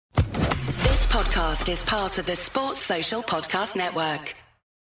podcast is part of the Sports Social Podcast Network.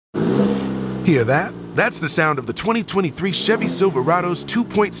 Hear that? That's the sound of the 2023 Chevy Silverado's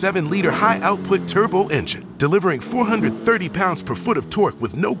 2.7-liter high-output turbo engine, delivering 430 pounds per foot of torque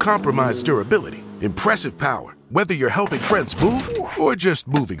with no compromised durability. Impressive power, whether you're helping friends move or just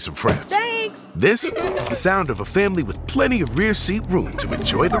moving some friends. Thanks! This is the sound of a family with plenty of rear seat room to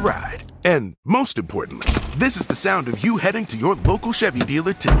enjoy the ride. And most importantly, this is the sound of you heading to your local Chevy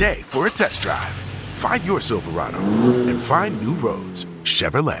dealer today for a test drive. Find your Silverado and find new roads.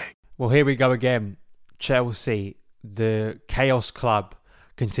 Chevrolet. Well, here we go again. Chelsea, the chaos club,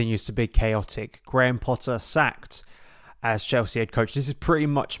 continues to be chaotic. Graham Potter sacked as Chelsea head coach. This is pretty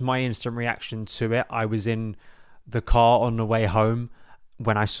much my instant reaction to it. I was in the car on the way home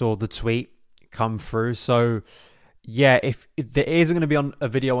when I saw the tweet come through. So, yeah, if there is going to be a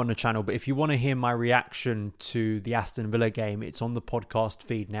video on the channel, but if you want to hear my reaction to the Aston Villa game, it's on the podcast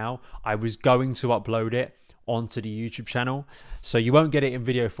feed now. I was going to upload it onto the YouTube channel, so you won't get it in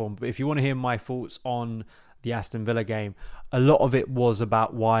video form. But if you want to hear my thoughts on the Aston Villa game, a lot of it was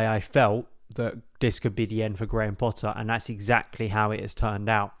about why I felt that this could be the end for Graham Potter, and that's exactly how it has turned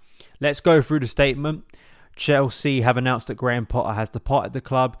out. Let's go through the statement. Chelsea have announced that Graham Potter has departed the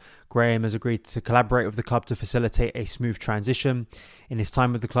club. Graham has agreed to collaborate with the club to facilitate a smooth transition. In his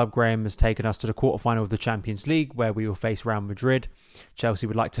time with the club, Graham has taken us to the quarterfinal of the Champions League, where we will face Real Madrid. Chelsea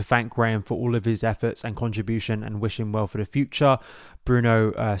would like to thank Graham for all of his efforts and contribution and wish him well for the future.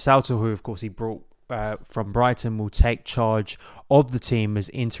 Bruno Salto, who of course he brought from Brighton, will take charge of the team as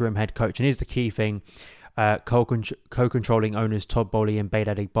interim head coach. And here's the key thing. Co-controlling owners Todd Boehly and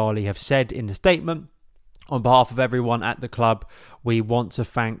Behdad Eghbali have said in the statement, on behalf of everyone at the club, we want to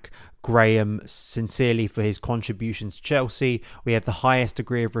thank Graham sincerely for his contributions to Chelsea. We have the highest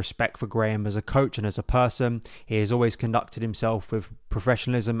degree of respect for Graham as a coach and as a person. He has always conducted himself with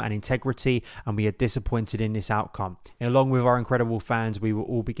professionalism and integrity, and we are disappointed in this outcome. And along with our incredible fans, we will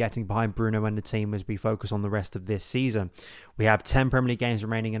all be getting behind Bruno and the team as we focus on the rest of this season. We have 10 Premier League games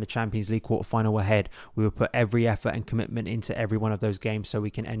remaining and a Champions League quarterfinal ahead. We will put every effort and commitment into every one of those games so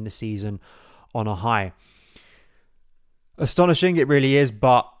we can end the season on a high. Astonishing, it really is,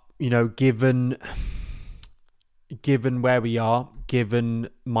 but given where we are, given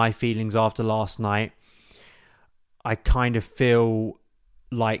my feelings after last night, I kind of feel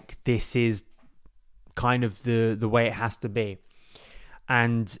like this is kind of the way it has to be.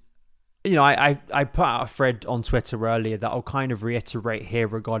 And I put out a thread on Twitter earlier that I'll kind of reiterate here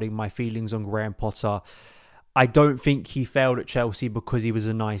regarding my feelings on Graham Potter. I don't think he failed at Chelsea because he was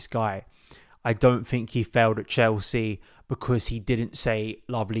a nice guy. I don't think he failed at Chelsea because he didn't say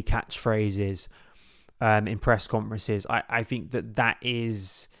lovely catchphrases in press conferences. I think that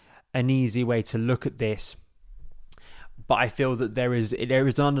is an easy way to look at this. But I feel that there is an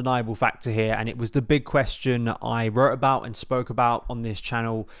undeniable factor here, and it was the big question I wrote about and spoke about on this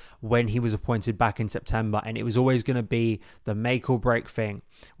channel when he was appointed back in September, and it was always going to be the make or break thing.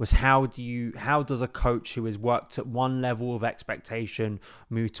 Was how does a coach who has worked at one level of expectation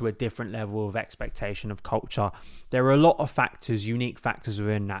move to a different level of expectation of culture? There are a lot of factors, unique factors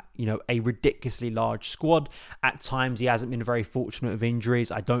within that. A ridiculously large squad. At times he hasn't been very fortunate with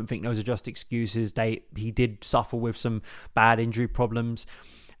injuries. I don't think those are just excuses. He did suffer with some bad injury problems,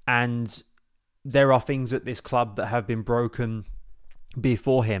 and there are things at this club that have been broken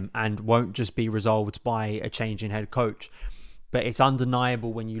before him and won't just be resolved by a change in head coach. But it's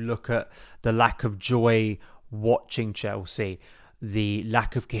undeniable when you look at the lack of joy watching Chelsea, the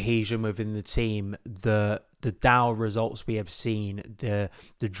lack of cohesion within the team, the dour results we have seen, the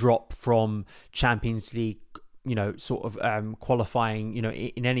drop from Champions League, qualifying,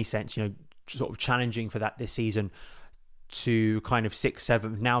 in any sense, sort of challenging for that this season, to kind of 6th,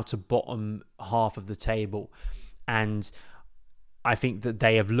 7th, now to bottom half of the table. And I think that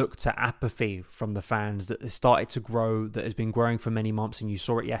they have looked at apathy from the fans that has started to grow, that has been growing for many months, and you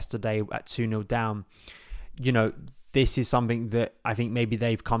saw it yesterday at 2-0 down. This is something that I think maybe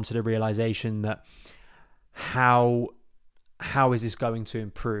they've come to the realization that how is this going to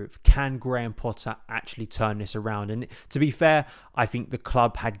improve? Can Graham Potter actually turn this around? And to be fair, I think the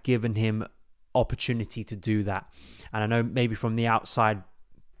club had given him opportunity to do that. And I know maybe from the outside,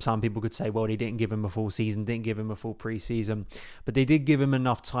 some people could say, well, they didn't give him a full season, didn't give him a full pre-season. But they did give him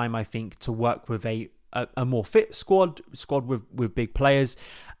enough time, I think, to work with a more fit squad with big players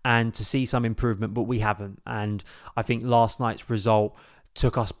and to see some improvement, but we haven't. And I think last night's result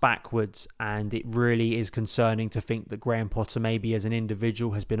took us backwards, and it really is concerning to think that Graham Potter maybe as an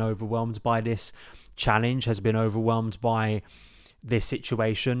individual has been overwhelmed by this challenge, has been overwhelmed by this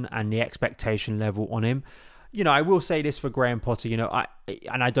situation and the expectation level on him. I will say this for Graham Potter,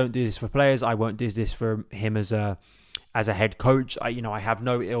 and I don't do this for players. I won't do this for him as a head coach. I have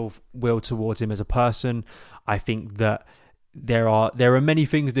no ill will towards him as a person. I think that there are many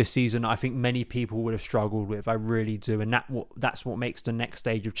things this season I think many people would have struggled with. I really do. And that's what makes the next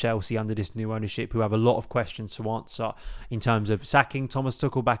stage of Chelsea under this new ownership, who have a lot of questions to answer in terms of sacking Thomas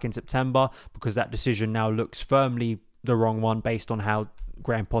Tuchel back in September, because that decision now looks firmly the wrong one based on how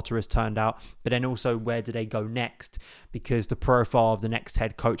Graham Potter has turned out. But then also, where do they go next? Because the profile of the next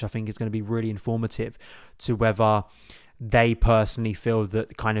head coach, I think, is going to be really informative to whether they personally feel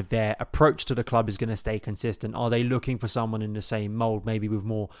that kind of their approach to the club is going to stay consistent. Are they looking for someone in the same mould, maybe with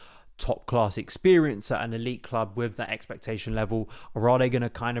more top-class experience at an elite club with that expectation level, or are they going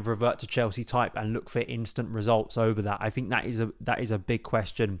to kind of revert to Chelsea type and look for instant results over that? I think that is a big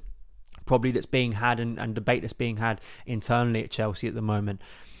question, probably, that's being had and debate that's being had internally at Chelsea at the moment.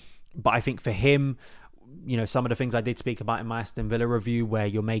 But I think for him, some of the things I did speak about in my Aston Villa review, where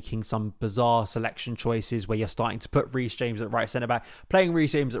you're making some bizarre selection choices, where you're starting to put Reece James at right centre-back. Playing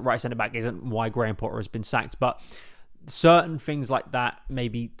Reece James at right centre-back isn't why Graham Potter has been sacked, but certain things like that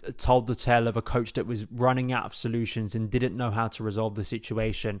maybe told the tale of a coach that was running out of solutions and didn't know how to resolve the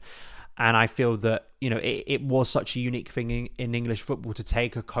situation. And I feel that, it was such a unique thing in English football to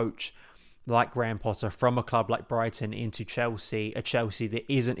take a coach like Graham Potter from a club like Brighton into Chelsea, a Chelsea that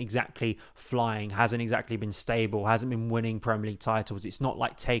isn't exactly flying, hasn't exactly been stable, hasn't been winning Premier League titles. It's not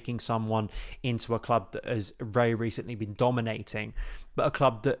like taking someone into a club that has very recently been dominating, but a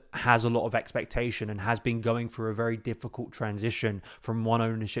club that has a lot of expectation and has been going through a very difficult transition from one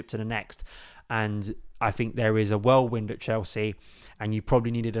ownership to the next. And I think there is a whirlwind at Chelsea, and you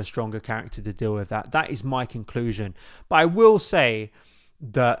probably needed a stronger character to deal with that. That is my conclusion. But I will say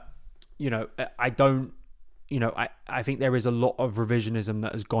that I think there is a lot of revisionism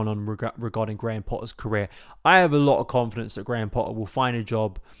that has gone on regarding Graham Potter's career. I have a lot of confidence that Graham Potter will find a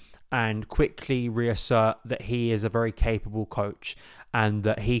job and quickly reassert that he is a very capable coach and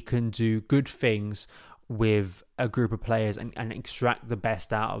that he can do good things with a group of players and extract the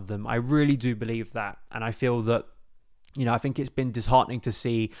best out of them. I really do believe that. And I feel that, I think it's been disheartening to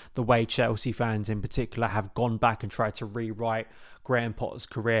see the way Chelsea fans in particular have gone back and tried to rewrite Graham Potter's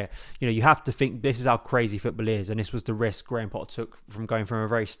career. You have to think this is how crazy football is, and this was the risk Graham Potter took from going from a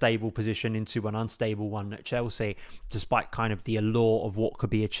very stable position into an unstable one at Chelsea, despite kind of the allure of what could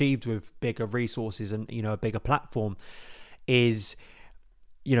be achieved with bigger resources and, a bigger platform. He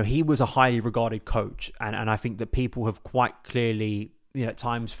was a highly regarded coach, and I think that people have quite clearly, at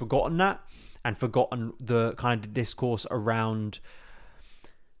times forgotten that, and forgotten the kind of discourse around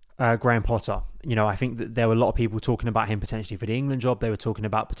Graham Potter. I think that there were a lot of people talking about him potentially for the England job. They were talking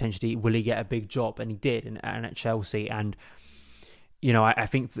about potentially, will he get a big job? And he did, and at Chelsea. And, I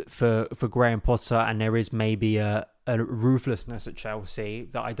think that for Graham Potter, and there is maybe a ruthlessness at Chelsea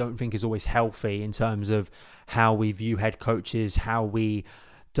that I don't think is always healthy in terms of how we view head coaches, how we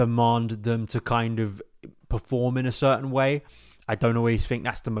demand them to kind of perform in a certain way. I don't always think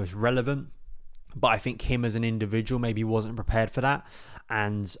that's the most relevant. But I think him as an individual maybe wasn't prepared for that.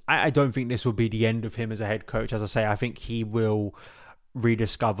 And I don't think this will be the end of him as a head coach. As I say, I think he will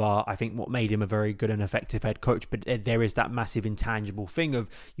rediscover, I think, what made him a very good and effective head coach. But there is that massive intangible thing of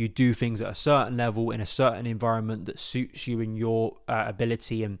you do things at a certain level in a certain environment that suits you and your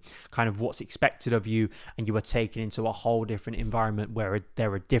ability and kind of what's expected of you, and you are taken into a whole different environment where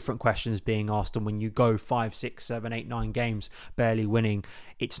there are different questions being asked, and when you go 5, 6, 7, 8, 9 games barely winning,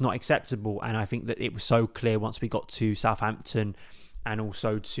 it's not acceptable. And I think that it was so clear once we got to Southampton and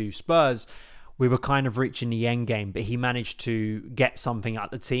also to Spurs, we were kind of reaching the end game, but he managed to get something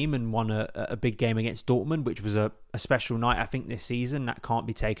out of the team and won a big game against Dortmund, which was a special night, I think, this season. That can't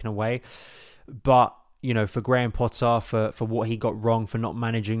be taken away. But, for Graham Potter, for what he got wrong, for not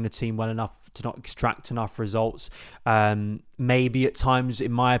managing the team well enough to not extract enough results, maybe at times,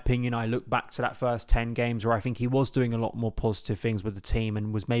 in my opinion, I look back to that first 10 games where I think he was doing a lot more positive things with the team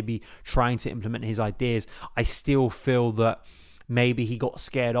and was maybe trying to implement his ideas. I still feel that maybe he got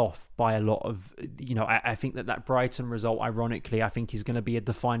scared off by a lot of, I think that Brighton result, ironically, I think is going to be a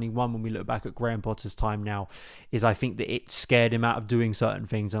defining one when we look back at Graham Potter's time now, is I think that it scared him out of doing certain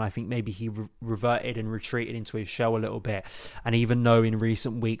things. And I think maybe he reverted and retreated into his shell a little bit. And even though in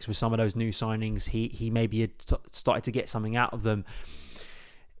recent weeks with some of those new signings, he maybe had started to get something out of them,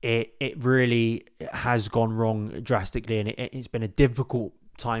 it really has gone wrong drastically. And it's been a difficult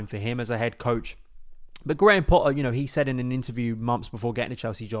time for him as a head coach. But Graham Potter, he said in an interview months before getting a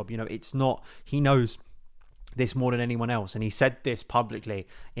Chelsea job, it's not, he knows this more than anyone else. And he said this publicly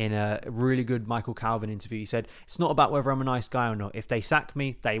in a really good Michael Calvin interview. He said, it's not about whether I'm a nice guy or not. If they sack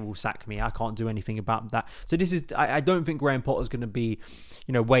me, they will sack me. I can't do anything about that. So this is, I don't think Graham Potter's going to be,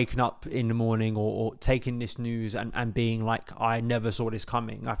 waking up in the morning or taking this news and being like, I never saw this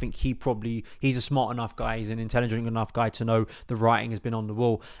coming. I think he's a smart enough guy. He's an intelligent enough guy to know the writing has been on the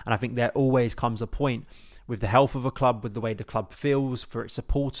wall. And I think there always comes a point with the health of a club, with the way the club feels for its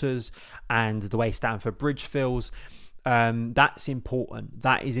supporters and the way Stamford Bridge feels. That's important.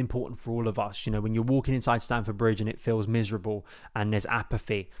 That is important for all of us. When you're walking inside Stamford Bridge and it feels miserable and there's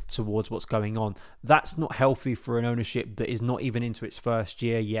apathy towards what's going on, that's not healthy for an ownership that is not even into its first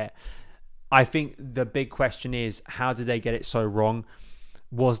year yet. I think the big question is, how did they get it so wrong?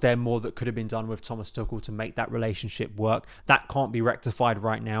 Was there more that could have been done with Thomas Tuchel to make that relationship work? That can't be rectified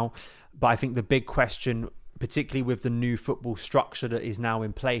right now. But I think the big question, particularly with the new football structure that is now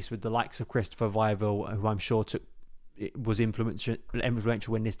in place with the likes of Christopher Weiville, who I'm sure was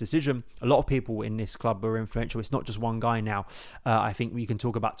influential in this decision. A lot of people in this club are influential. It's not just one guy now. I think we can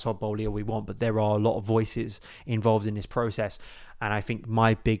talk about Todd Bowley all we want, but there are a lot of voices involved in this process. And I think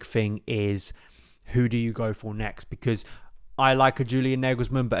my big thing is, who do you go for next? Because I like a Julian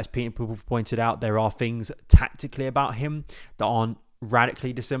Nagelsmann, but as people pointed out, there are things tactically about him that aren't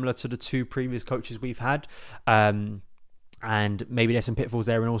radically dissimilar to the two previous coaches we've had. And maybe there's some pitfalls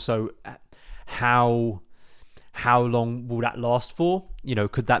there. And also, how long will that last for?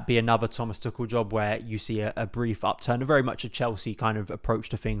 Could that be another Thomas Tuchel job where you see a brief upturn, very much a Chelsea kind of approach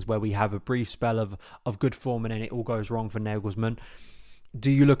to things, where we have a brief spell of good form and then it all goes wrong for Nagelsmann? Do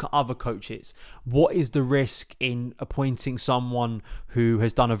you look at other coaches? What is the risk in appointing someone who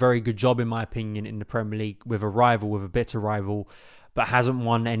has done a very good job, in my opinion, in the Premier League with a bitter rival, but hasn't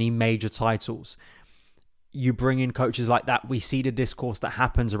won any major titles? You bring in coaches like that. We see the discourse that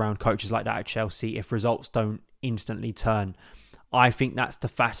happens around coaches like that at Chelsea if results don't instantly turn. I think that's the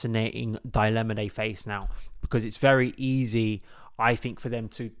fascinating dilemma they face now, because it's very easy, I think, for them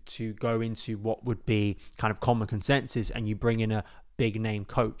to go into what would be kind of common consensus, and you bring in a big name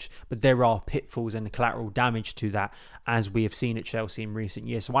coach, but there are pitfalls and collateral damage to that, as we have seen at Chelsea in recent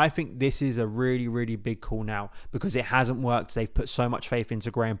years. So I think this is a really, really big call now, because it hasn't worked. They've put so much faith into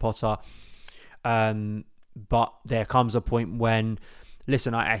Graham Potter, but there comes a point when,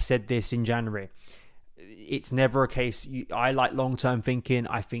 listen, I said this in January, it's never a case. I like long-term thinking.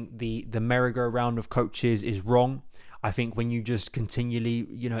 I think the merry-go-round of coaches is wrong. I think when you just continually,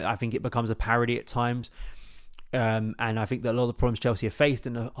 I think it becomes a parody at times. And I think that a lot of the problems Chelsea have faced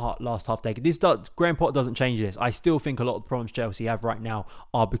in the last half decade, Graham Potter doesn't change this. I still think a lot of the problems Chelsea have right now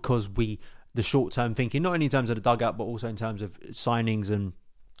are because the short-term thinking, not only in terms of the dugout, but also in terms of signings and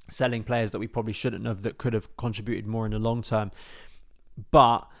selling players that we probably shouldn't have, that could have contributed more in the long term.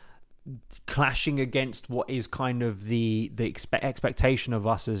 But clashing against what is kind of the expectation of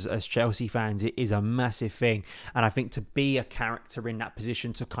us as Chelsea fans, it is a massive thing. And I think to be a character in that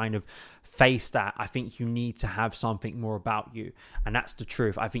position, to kind of face that, I think you need to have something more about you. And that's the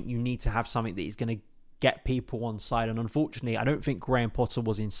truth. I think you need to have something that is going to get people on side. And unfortunately, I don't think Graham Potter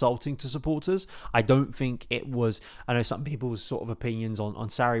was insulting to supporters. I don't think it was, I know some people's sort of opinions on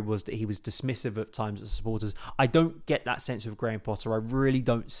Sarri was that he was dismissive at times of supporters. I don't get that sense with Graham Potter. I really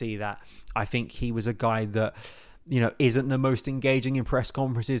don't see that. I think he was a guy that, isn't the most engaging in press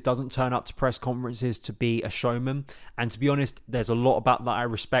conferences, doesn't turn up to press conferences to be a showman. And to be honest, there's a lot about that I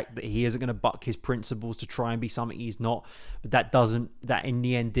respect, that he isn't going to buck his principles to try and be something he's not. But that in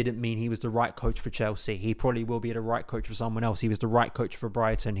the end didn't mean he was the right coach for Chelsea. He probably will be the right coach for someone else. He was the right coach for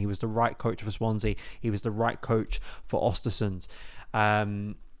Brighton. He was the right coach for Swansea. He was the right coach for Ostersund.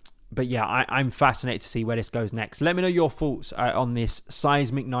 But yeah, I'm fascinated to see where this goes next. Let me know your thoughts on this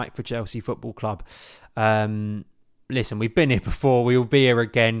seismic night for Chelsea Football Club. Listen, we've been here before. We will be here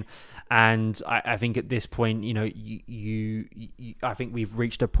again. And I think at this point, I think we've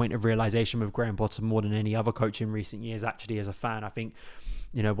reached a point of realization with Graham Potter more than any other coach in recent years, actually, as a fan. I think,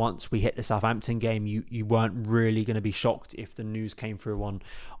 once we hit the Southampton game, you weren't really going to be shocked if the news came through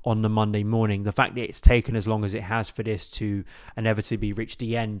on the Monday morning. The fact that it's taken as long as it has for this to inevitably reach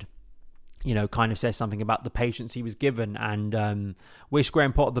the end, kind of says something about the patience he was given, and wish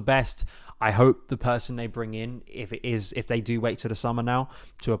Graham Potter the best. I hope the person they bring in, if they do wait till the summer now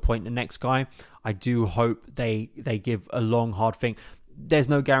to appoint the next guy, I do hope they give a long, hard think. There's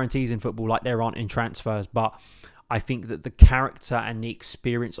no guarantees in football like there aren't in transfers, but I think that the character and the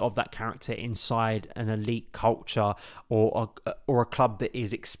experience of that character inside an elite culture or a club that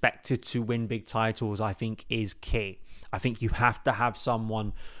is expected to win big titles, I think is key. I think you have to have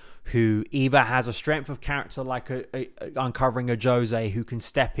someone who either has a strength of character like uncovering a Jose, who can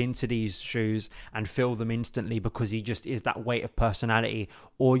step into these shoes and fill them instantly because he just is that weight of personality,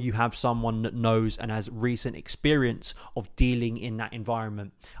 or you have someone that knows and has recent experience of dealing in that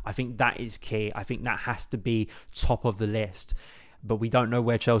environment. I think that is key. I think that has to be top of the list. But we don't know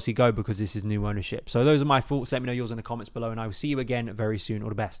where Chelsea go because this is new ownership. So those are my thoughts. Let me know yours in the comments below, and I will see you again very soon. All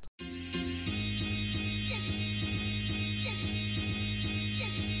the best.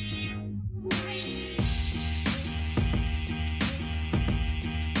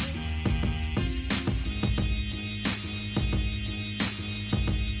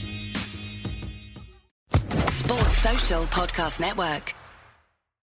 Sports Social Podcast Network.